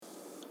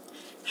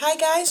Hi,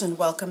 guys, and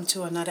welcome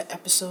to another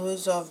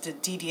episode of the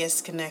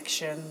DDS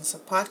Connections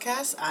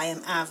podcast. I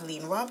am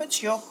Aveline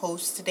Roberts, your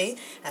host today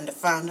and the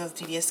founder of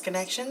DDS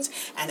Connections.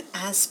 And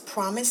as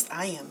promised,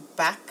 I am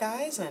back,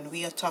 guys, and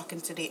we are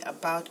talking today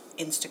about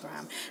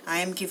Instagram. I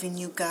am giving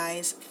you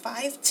guys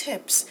 5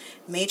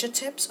 major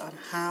tips on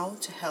how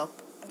to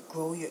help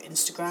grow your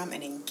Instagram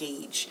and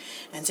engage.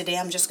 And today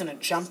I'm just going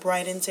to jump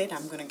right into it.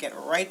 I'm going to get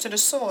right to the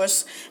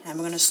source, and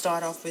we're going to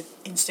start off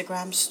with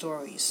Instagram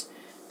stories.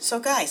 So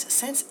guys,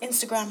 since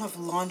Instagram have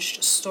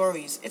launched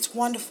stories, it's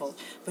wonderful.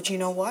 But you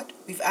know what?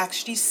 We've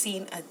actually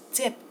seen a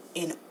dip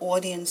in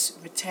audience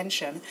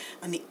retention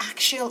on the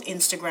actual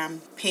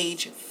Instagram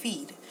page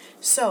feed.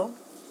 So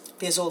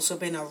there's also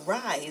been a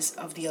rise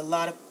of the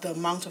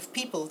amount of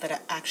people that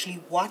are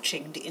actually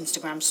watching the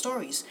Instagram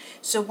stories.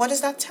 So what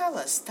does that tell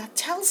us? That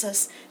tells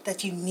us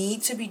that you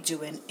need to be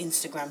doing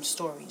Instagram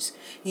stories.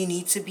 You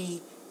need to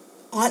be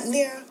on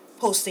there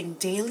posting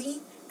daily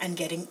and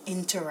getting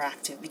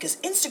interactive, because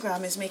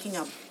Instagram is making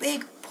a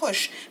big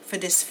push for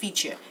this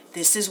feature.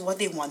 This is what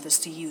they want us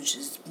to use.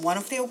 It's one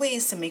of their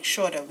ways to make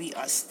sure that we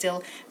are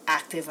still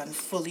active and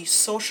fully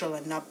social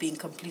and not being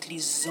completely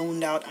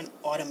zoned out and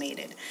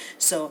automated.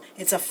 So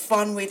it's a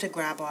fun way to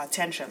grab our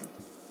attention.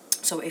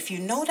 So if you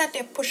know that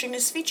they're pushing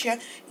this feature,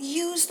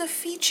 use the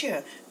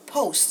feature.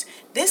 Post.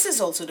 This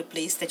is also the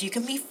place that you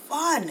can be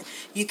fun.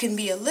 You can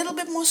be a little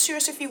bit more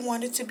serious if you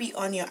want it to be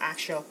on your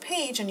actual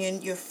page and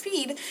your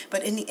feed,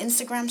 but in the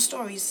Instagram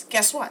stories,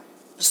 guess what?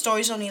 The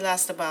stories only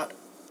last about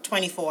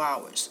 24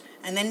 hours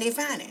and then they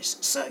vanish.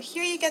 So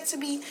here you get to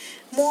be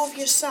more of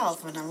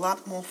yourself and a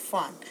lot more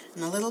fun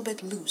and a little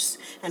bit loose.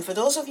 And for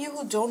those of you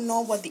who don't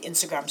know what the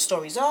Instagram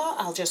stories are,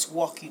 I'll just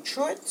walk you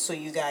through it so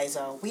you guys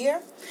are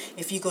aware.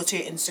 If you go to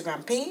your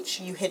Instagram page,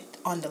 you hit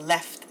on the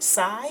left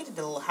side,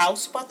 the little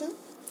house button.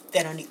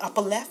 Then on the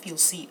upper left, you'll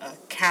see a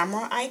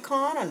camera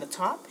icon on the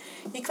top.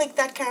 You click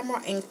that camera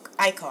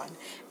icon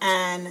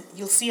and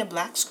you'll see a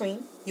black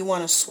screen. You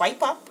want to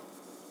swipe up,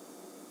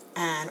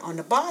 and on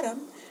the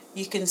bottom,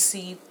 you can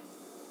see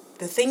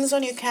the things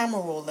on your camera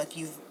roll that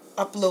you've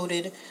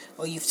uploaded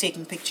or you've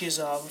taken pictures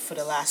of for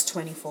the last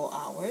 24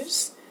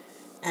 hours.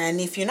 And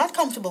if you're not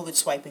comfortable with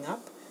swiping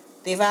up,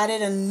 they've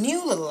added a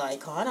new little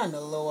icon on the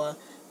lower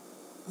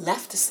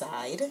left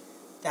side.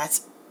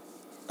 That's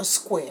a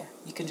square.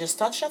 You can just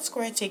touch that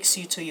square. It takes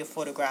you to your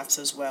photographs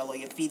as well, or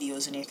your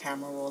videos in your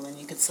camera roll, and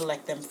you can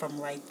select them from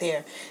right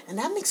there. And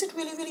that makes it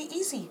really, really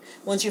easy.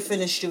 Once you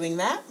finish doing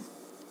that,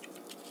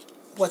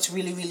 what's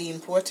really, really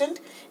important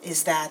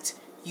is that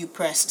you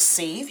press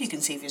save. You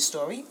can save your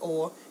story,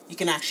 or you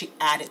can actually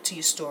add it to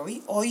your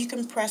story, or you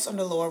can press on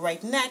the lower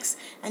right next,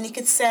 and you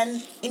can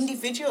send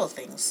individual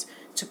things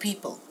to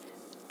people.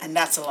 And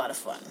that's a lot of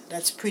fun.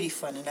 That's pretty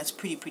fun, and that's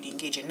pretty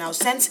engaging. Now,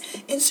 since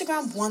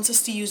Instagram wants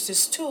us to use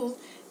this tool,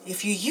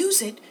 if you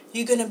use it,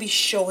 you're going to be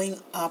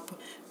showing up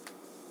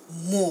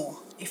more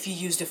if you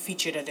use the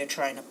feature that they're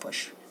trying to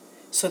push.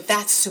 So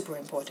that's super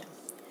important.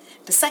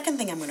 The second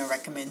thing I'm going to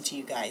recommend to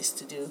you guys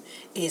to do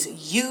is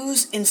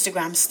use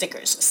Instagram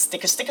stickers.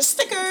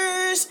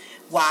 Stickers.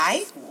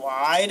 Why?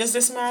 Why does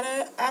this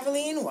matter,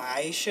 Aveline?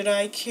 Why should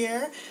I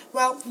care?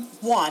 Well,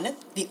 one,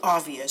 the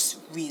obvious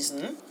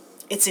reason,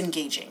 it's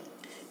engaging.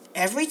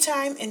 Every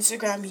time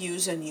Instagram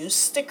use a new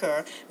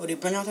sticker or they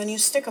bring out a new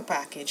sticker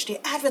package,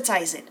 they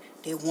advertise it.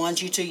 They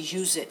want you to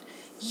use it.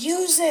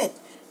 Use it.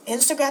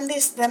 Instagram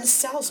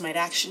themselves might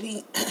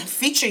actually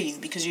feature you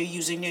because you're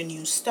using their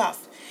new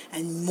stuff,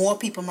 and more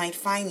people might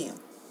find you.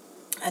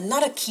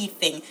 Another key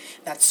thing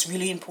that's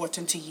really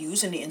important to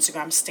use in the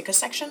Instagram sticker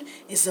section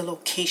is the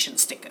location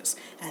stickers.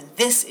 And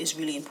this is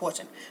really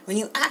important. When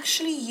you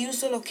actually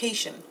use the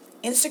location,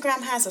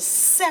 Instagram has a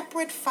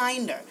separate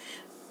finder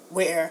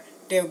where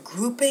they're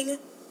grouping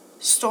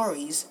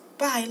stories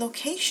by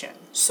location.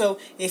 So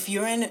if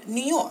you're in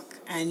New York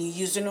and you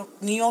use a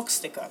New York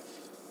sticker,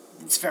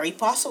 it's very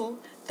possible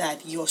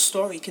that your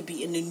story could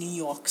be in the New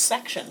York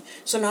section.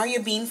 So now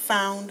you're being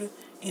found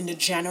in the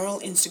general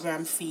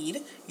Instagram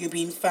feed. You're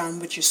being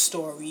found with your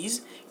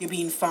stories. You're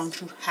being found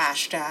through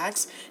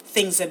hashtags.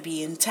 Things are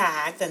being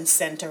tagged and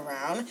sent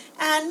around.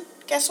 And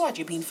guess what?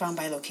 You're being found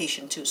by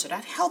location too. So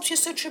that helps your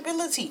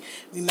searchability.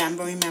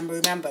 Remember,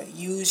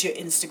 use your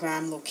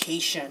Instagram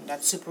location.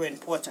 That's super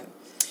important.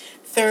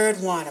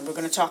 Third one, and we're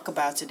going to talk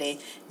about today,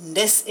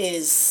 this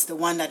is the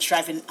one that's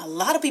driving a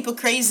lot of people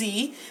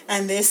crazy,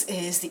 and this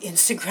is the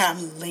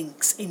Instagram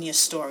links in your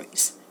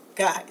stories.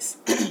 Guys,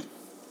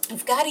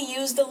 you've got to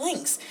use the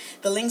links.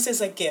 The links is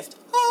a gift.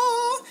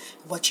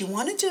 What you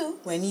want to do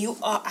when you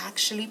are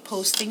actually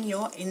posting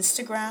your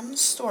Instagram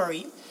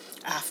story,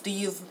 after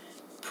you've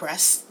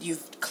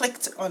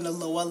clicked on the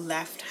lower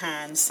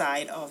left-hand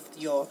side of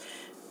your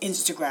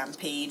Instagram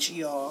page,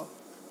 your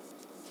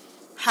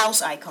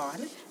house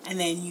icon, and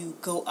then you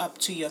go up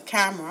to your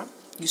camera,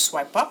 you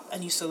swipe up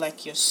and you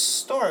select your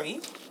story.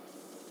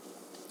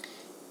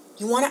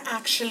 You want to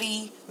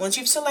actually, once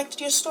you've selected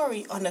your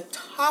story, on the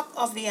top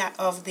of the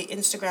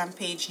Instagram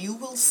page, you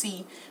will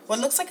see what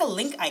looks like a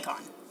link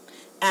icon.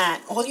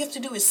 And all you have to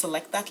do is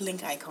select that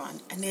link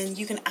icon, and then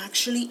you can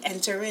actually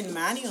enter in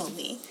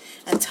manually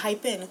and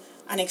type in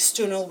an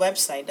external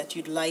website that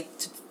you'd like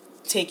to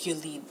take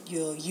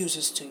your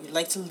users to, you'd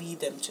like to lead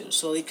them to.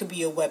 So it could be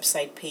your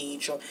website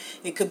page, or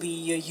it could be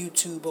your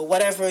YouTube, or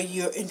whatever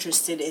you're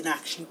interested in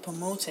actually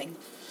promoting.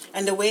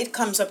 And the way it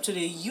comes up to the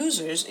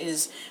users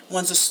is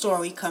once a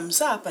story comes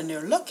up and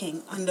they're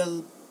looking, on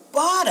the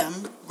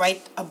bottom,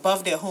 right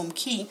above their home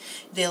key,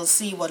 they'll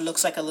see what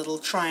looks like a little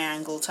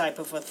triangle type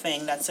of a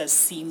thing that says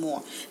see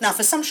more. Now,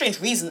 for some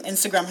strange reason,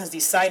 Instagram has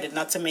decided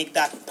not to make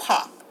that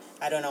pop.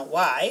 I don't know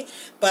why,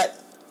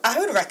 but I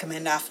would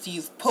recommend after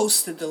you've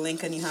posted the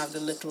link and you have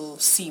the little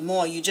see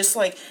more, you just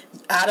like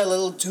add a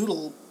little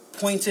doodle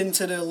pointing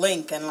to the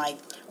link, and like,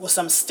 or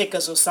some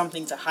stickers or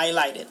something to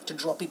highlight it, to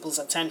draw people's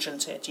attention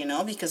to it,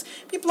 because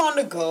people are on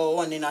the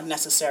go and they're not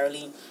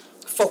necessarily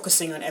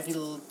focusing on every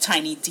little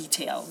tiny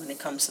detail when it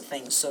comes to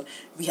things. So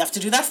we have to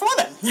do that for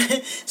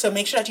them. So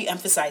make sure that you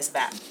emphasize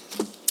that.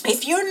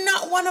 If you're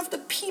not one of the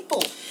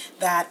people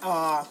that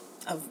are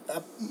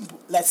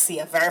let's see,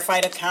 a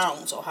verified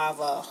account, or have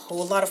a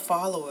whole lot of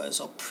followers,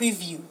 or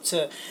preview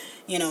to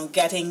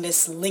getting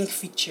this link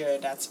feature,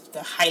 that's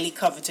the highly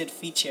coveted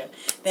feature,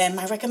 then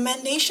my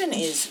recommendation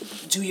is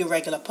do your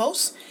regular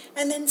posts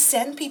and then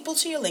send people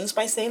to your links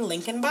by saying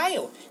link in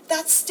bio.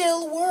 That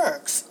still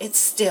works. It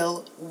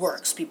still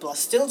works. People are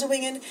still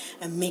doing it,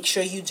 and make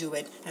sure you do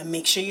it, and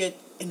make sure you're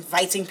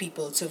inviting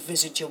people to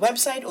visit your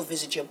website or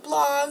visit your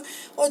blog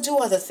or do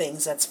other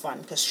things. That's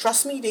fun, because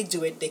trust me, they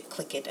do it, they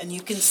click it, and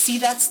you can see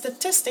that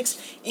statistics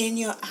in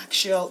your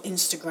actual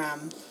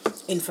Instagram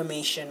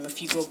information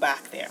if you go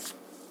back there.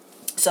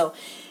 So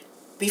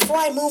before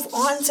I move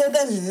on to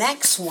the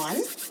next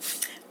one,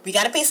 we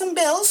got to pay some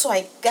bills, so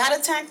I got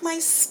to thank my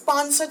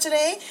sponsor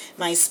today.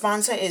 My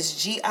sponsor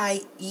is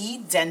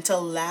GIE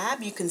Dental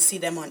Lab. You can see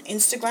them on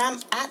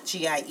Instagram at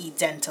GIE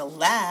Dental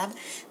Lab.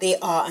 They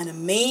are an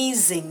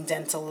amazing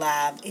dental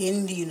lab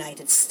in the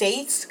United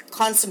States,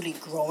 constantly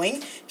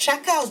growing.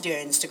 Check out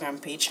their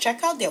Instagram page.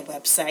 Check out their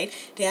website.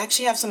 They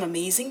actually have some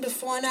amazing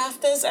before and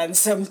afters and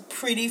some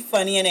pretty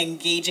funny and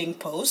engaging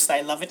posts. I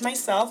love it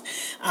myself.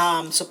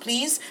 So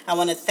please, I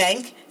want to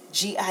thank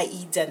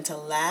GIE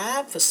Dental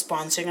Lab for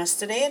sponsoring us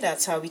today.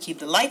 That's how we keep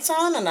the lights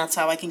on, and that's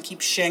how I can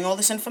keep sharing all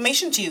this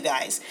information to you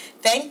guys.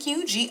 Thank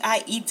you,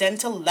 GIE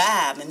Dental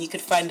Lab, and you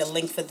could find a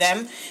link for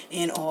them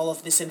in all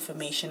of this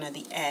information at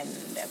the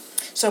end.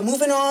 So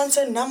moving on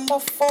to number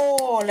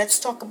 4, let's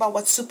talk about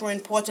what's super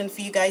important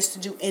for you guys to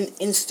do in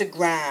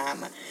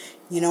Instagram.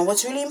 You know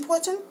what's really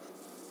important?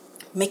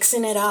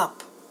 Mixing it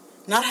up.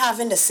 Not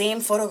having the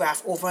same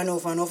photograph over and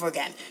over and over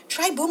again.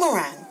 Try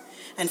Boomerang.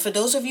 And for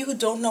those of you who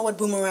don't know what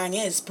Boomerang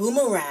is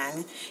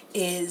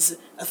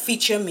a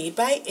feature made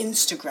by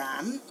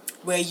Instagram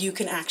where you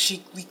can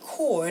actually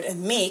record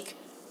and make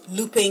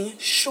looping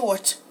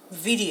short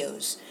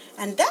videos.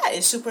 And that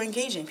is super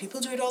engaging.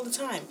 People do it all the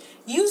time.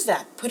 Use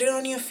that. Put it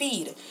on your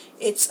feed.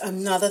 It's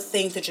another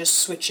thing to just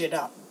switch it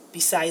up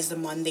besides the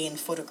mundane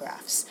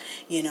photographs.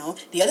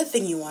 The other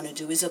thing you want to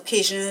do is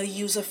occasionally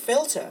use a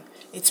filter.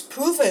 It's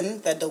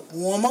proven that the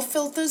warmer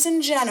filters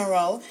in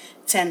general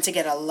tend to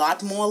get a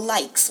lot more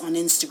likes on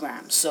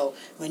Instagram. So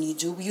when you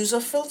do use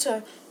a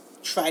filter,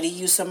 try to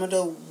use some of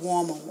the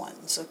warmer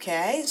ones,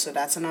 okay? So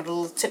that's another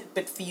little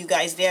tidbit for you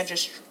guys there.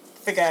 Just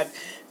figure I'd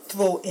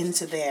throw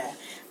into there.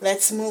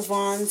 Let's move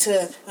on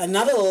to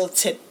another little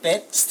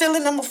tidbit, still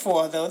in number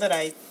 4 though, that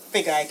I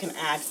figure I can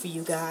add for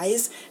you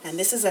guys. And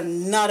this is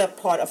another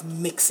part of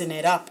mixing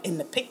it up in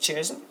the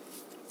pictures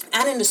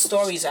and in the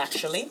stories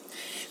actually.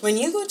 When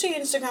you go to your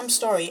Instagram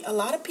story, a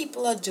lot of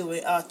people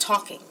are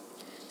talking.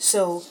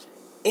 So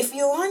if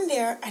you're on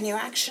there and you're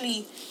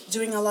actually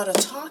doing a lot of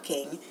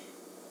talking,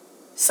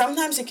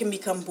 sometimes it can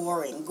become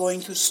boring,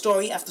 going through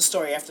story after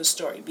story after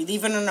story.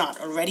 Believe it or not,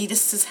 already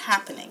this is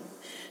happening.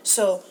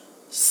 So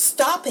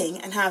stopping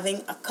and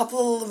having a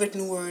couple of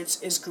written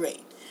words is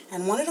great.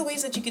 And one of the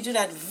ways that you can do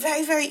that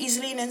very, very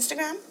easily in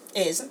Instagram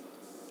is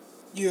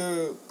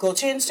you go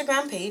to your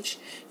Instagram page,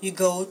 you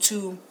go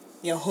to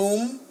your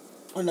home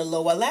on the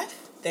lower left,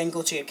 then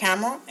go to your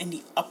camera in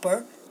the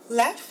upper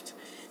left,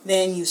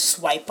 then you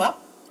swipe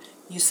up,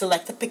 you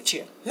select a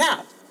picture.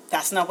 Now,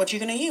 that's not what you're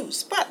going to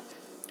use, but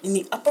in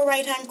the upper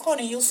right hand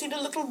corner, you'll see the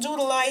little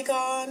doodle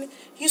icon.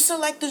 You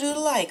select the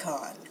doodle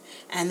icon,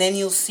 and then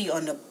you'll see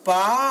on the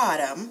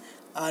bottom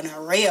an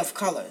array of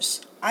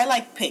colors. I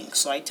like pink,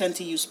 so I tend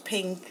to use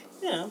pink,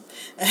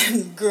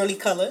 and girly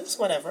colors,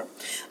 whatever.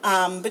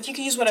 But you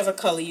can use whatever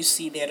color you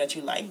see there that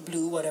you like,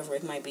 blue, whatever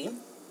it might be.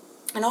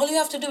 And all you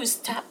have to do is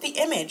tap the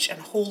image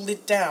and hold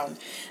it down,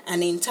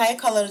 and the entire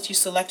color that you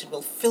selected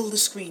will fill the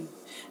screen.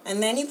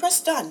 And then you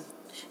press done,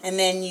 and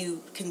then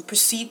you can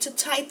proceed to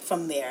type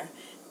from there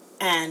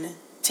and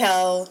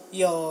tell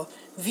your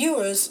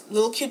viewers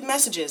little cute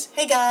messages.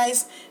 Hey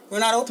guys, we're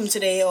not open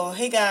today, or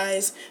hey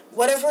guys,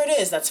 whatever it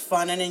is that's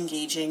fun and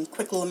engaging,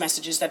 quick little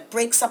messages that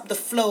breaks up the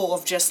flow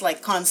of just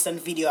like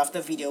constant video after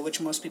video,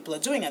 which most people are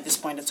doing at this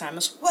point in time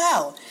as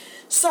well.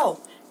 So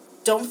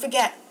don't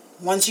forget,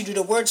 once you do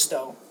the words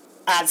though,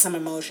 add some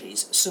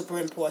emojis. Super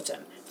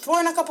important. throw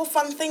in a couple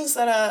fun things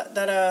that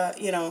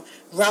are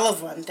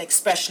relevant,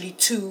 especially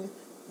to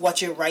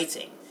what you're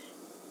writing.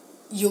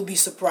 You'll be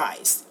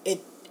surprised.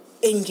 It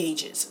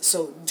engages.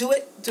 So do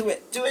it, do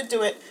it, do it,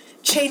 do it.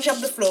 Change up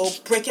the flow,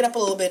 break it up a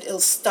little bit.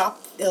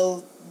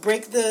 It'll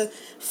break the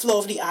flow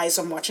of the eyes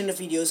from watching the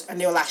videos, and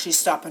they'll actually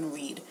stop and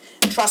read.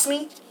 Trust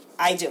me,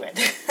 I do it.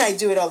 I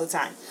do it all the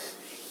time.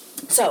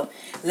 So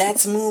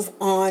let's move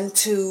on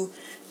to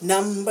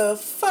number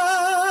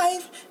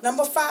 5.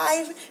 Number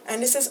 5,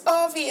 and this is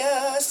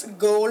obvious.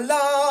 Go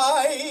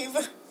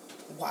live.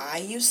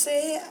 Why, you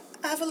say,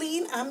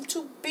 Aveline? I'm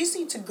too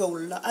busy to go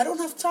live. I don't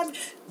have time.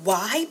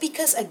 Why?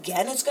 Because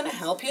again, it's going to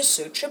help your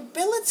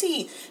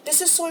searchability.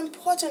 This is so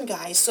important,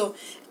 guys. So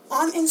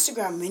on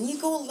Instagram, when you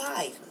go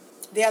live,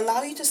 they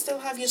allow you to still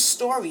have your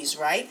stories,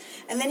 right?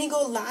 And then you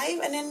go live,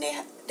 and then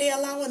they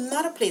allow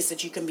another place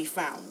that you can be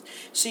found.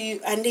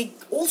 And they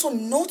also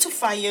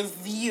notify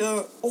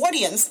your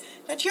audience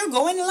that you're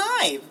going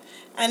live,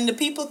 and the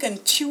people can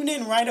tune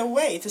in right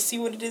away to see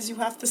what it is you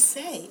have to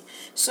say.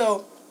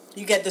 So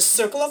you get the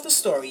circle of the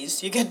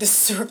stories, you get the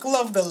circle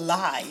of the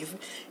live.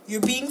 You're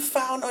being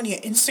found on your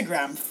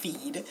Instagram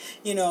feed.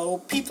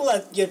 People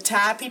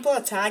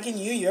are tagging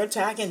you, you're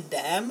tagging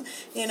them.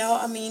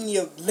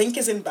 Your link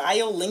is in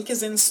bio, link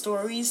is in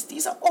stories.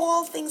 These are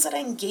all things that are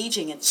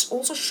engaging. It's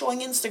also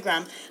showing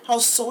Instagram how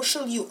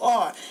social you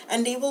are,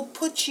 and they will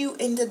put you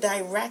in the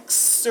direct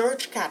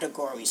search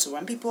category. So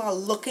when people are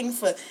looking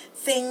for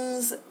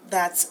things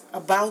that's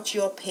about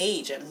your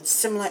page and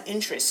similar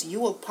interests, you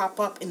will pop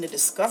up in the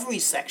discovery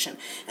section,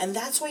 and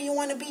that's where you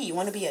want to be. You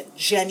want to be a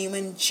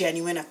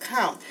genuine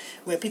account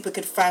where people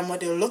could find what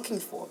they're looking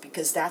for,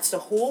 because that's the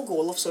whole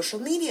goal of social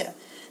media,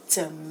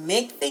 to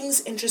make things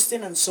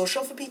interesting and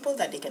social for people,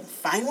 that they can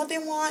find what they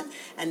want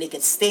and they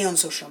can stay on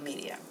social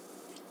media.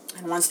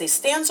 And once they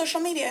stay on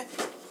social media,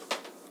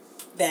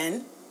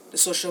 then the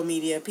social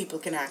media people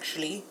can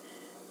actually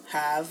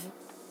have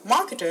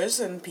marketers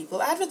and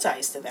people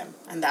advertise to them.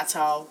 And that's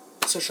how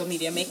social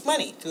media make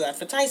money, through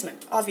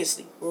advertisement.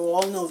 Obviously, we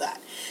all know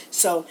that.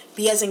 So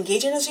be as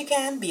engaging as you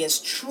can, be as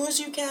true as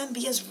you can,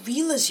 be as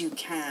real as you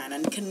can,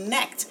 and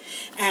connect.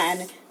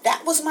 And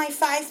that was my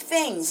 5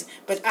 things,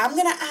 but I'm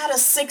going to add a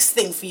 6th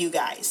thing for you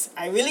guys.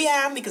 I really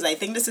am, because I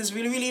think this is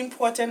really, really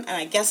important, and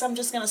I guess I'm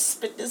just going to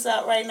spit this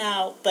out right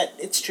now, but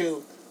it's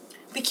true.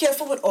 Be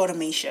careful with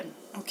automation,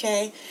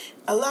 okay?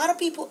 A lot of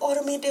people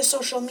automate their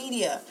social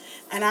media,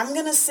 and I'm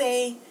going to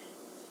say,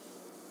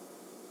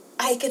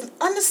 I can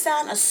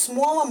understand a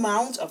small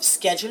amount of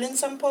scheduling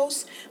some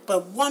posts,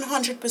 but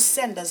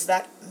 100%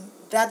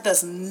 that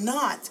does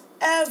not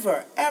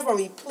ever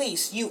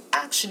replace you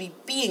actually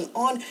being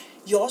on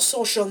your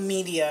social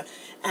media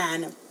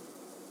and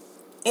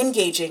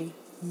engaging,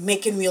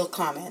 making real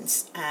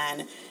comments,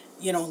 and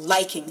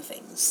liking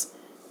things.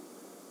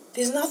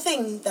 There's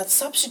nothing that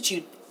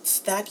substitutes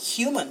that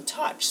human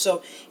touch.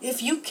 So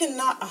if you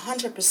cannot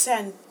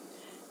 100%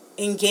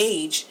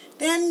 engage,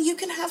 then you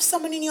can have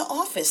someone in your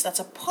office that's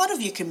a part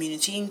of your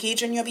community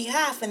engage on your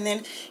behalf, and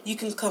then you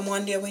can come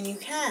on there when you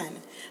can.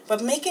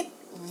 But make it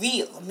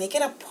real, make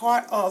it a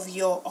part of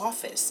your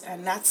office,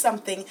 and that's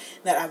something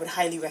that I would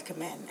highly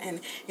recommend.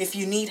 And if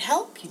you need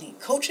help, you need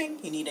coaching,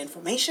 you need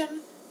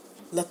information,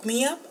 look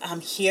me up.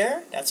 I'm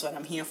here. That's what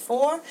I'm here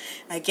for.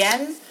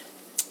 Again,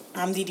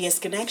 I'm DDS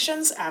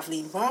Connections,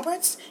 Aveline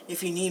Roberts.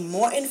 If you need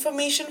more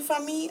information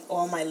from me,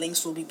 all my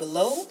links will be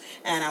below.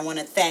 And I want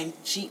to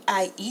thank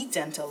GIE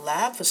Dental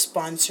Lab for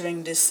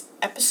sponsoring this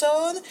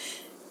episode.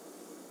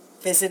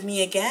 Visit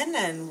me again,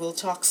 and we'll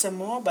talk some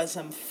more about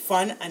some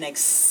fun and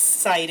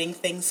exciting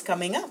things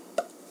coming up.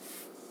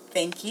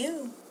 Thank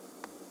you.